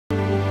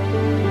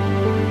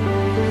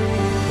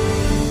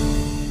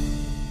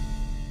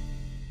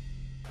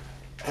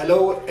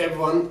Hello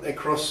everyone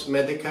across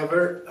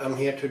Medicover. I'm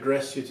here to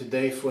address you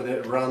today for the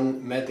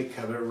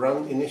Medicover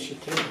Run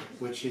initiative,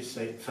 which is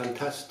a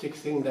fantastic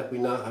thing that we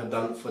now have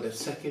done for the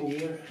second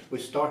year. We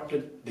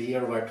started the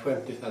year of our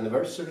 20th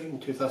anniversary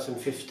in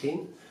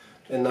 2015,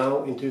 and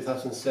now in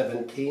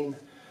 2017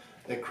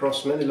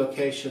 across many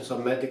locations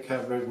of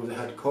Medicover we've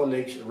had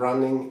colleagues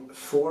running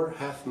 4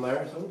 half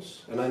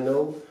marathons, and I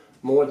know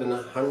more than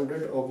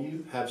 100 of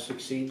you have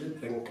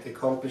succeeded in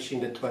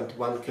accomplishing the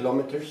 21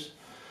 kilometers.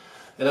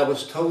 And I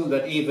was told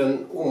that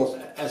even almost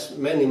as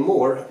many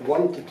more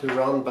wanted to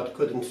run but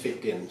couldn't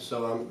fit in.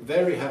 So I'm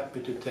very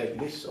happy to take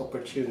this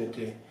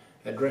opportunity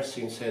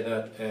addressing, say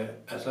that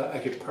as I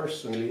actually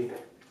personally,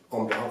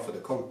 on behalf of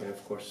the company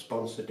of course,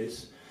 sponsored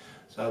this.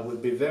 So I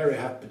would be very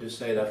happy to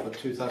say that for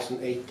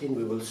 2018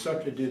 we will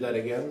certainly do that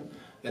again,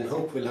 and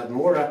hope we'll have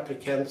more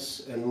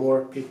applicants and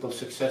more people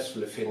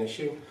successfully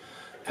finishing.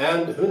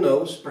 And who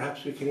knows,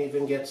 perhaps we can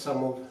even get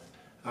some of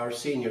our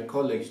senior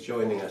colleagues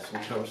joining us in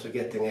terms of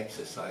getting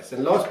exercise.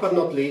 And last but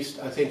not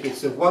least, I think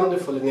it's a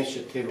wonderful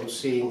initiative of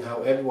seeing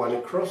how everyone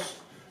across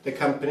the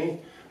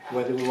company,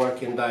 whether we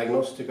work in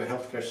diagnostic or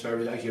healthcare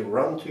service, actually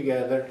run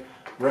together,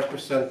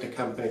 represent the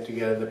company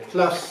together,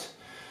 plus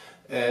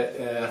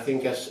I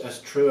think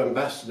as true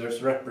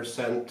ambassadors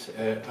represent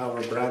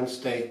our brand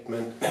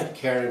statement,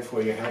 caring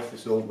for your health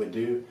is all we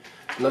do.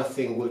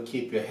 Nothing will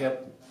keep you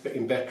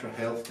in better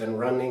health than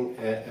running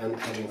and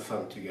having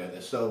fun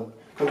together. So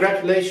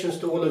congratulations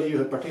to all of you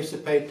who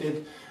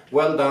participated,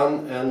 well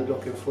done, and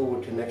looking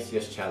forward to next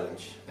year's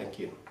challenge. Thank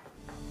you.